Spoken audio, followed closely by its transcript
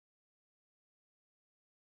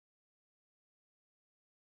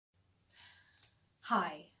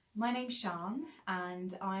Hi, my name's Sian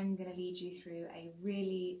and I'm going to lead you through a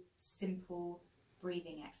really simple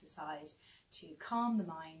breathing exercise to calm the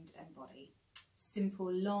mind and body. Simple,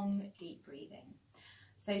 long, deep breathing.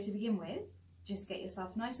 So to begin with, just get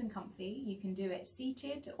yourself nice and comfy. You can do it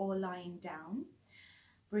seated or lying down.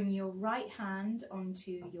 Bring your right hand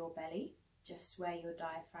onto your belly, just where your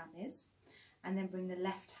diaphragm is, and then bring the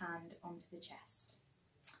left hand onto the chest.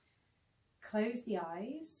 Close the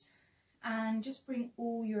eyes and just bring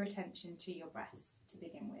all your attention to your breath to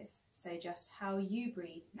begin with. So just how you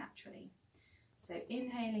breathe naturally. So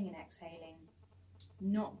inhaling and exhaling,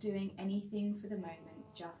 not doing anything for the moment,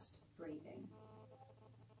 just breathing.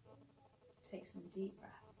 Take some deep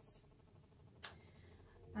breaths.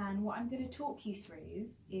 And what I'm going to talk you through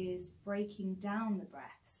is breaking down the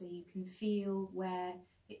breath so you can feel where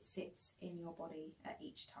it sits in your body at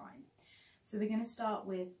each time. So we're going to start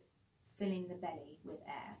with filling the belly with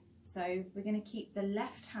air. So we're going to keep the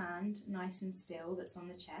left hand nice and still that's on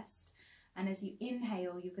the chest, and as you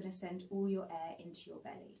inhale you're going to send all your air into your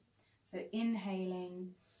belly. So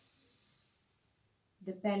inhaling,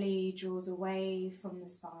 the belly draws away from the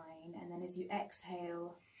spine, and then as you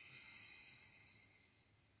exhale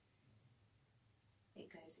it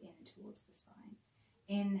goes in towards the spine.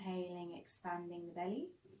 Inhaling, expanding the belly,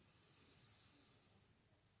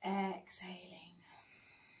 exhaling.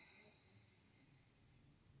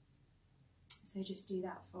 So just do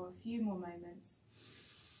that for a few more moments.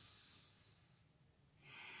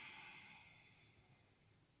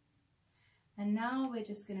 And now we're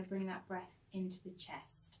just going to bring that breath into the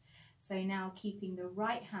chest. So now, keeping the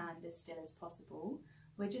right hand as still as possible,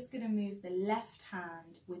 we're just going to move the left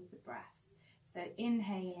hand with the breath. So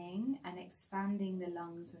inhaling and expanding the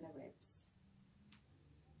lungs and the ribs.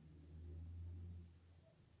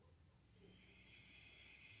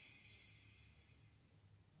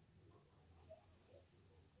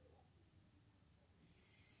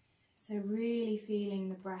 So really feeling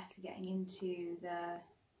the breath getting into the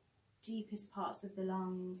deepest parts of the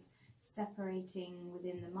lungs, separating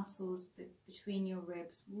within the muscles between your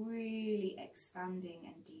ribs, really expanding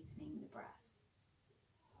and deepening the breath.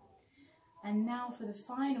 And now for the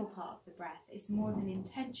final part of the breath, it's more of an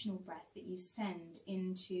intentional breath that you send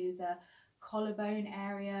into the collarbone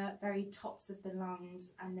area, very tops of the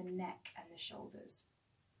lungs, and the neck and the shoulders.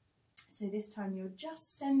 So this time you're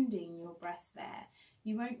just sending your breath there.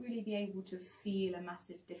 You won't really be able to feel a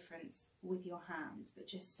massive difference with your hands, but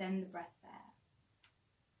just send the breath there.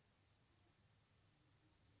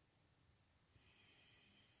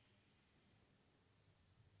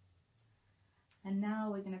 And now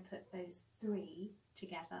we're going to put those three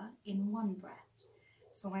together in one breath.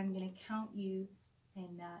 So I'm going to count you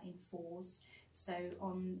in fours. So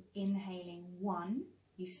on inhaling 1,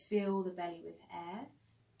 you fill the belly with air.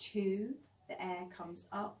 2, the air comes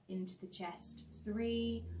up into the chest.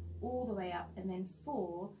 3, all the way up, and then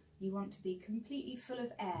 4, you want to be completely full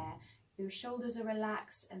of air. Your shoulders are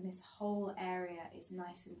relaxed and this whole area is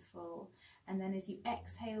nice and full. And then as you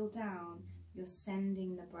exhale down, you're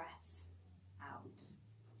sending the breath out.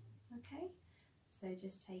 Okay, so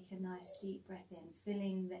just take a nice deep breath in,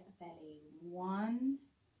 filling the belly. 1,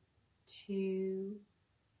 2,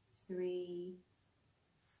 3,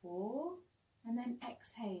 4, and then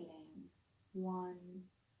exhaling. 1,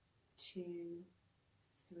 2,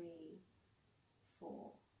 3,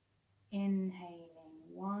 4. Inhaling.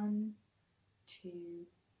 1, 2,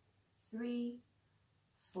 3,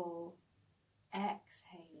 4.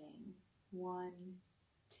 Exhaling. 1,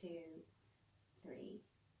 2, 3,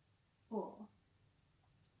 4.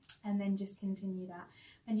 And then just continue that.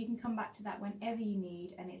 And you can come back to that whenever you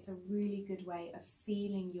need, and it's a really good way of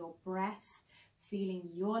feeling your breath, feeling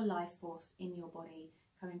your life force in your body,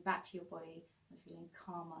 coming back to your body and feeling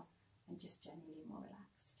calmer and just generally more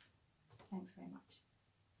relaxed.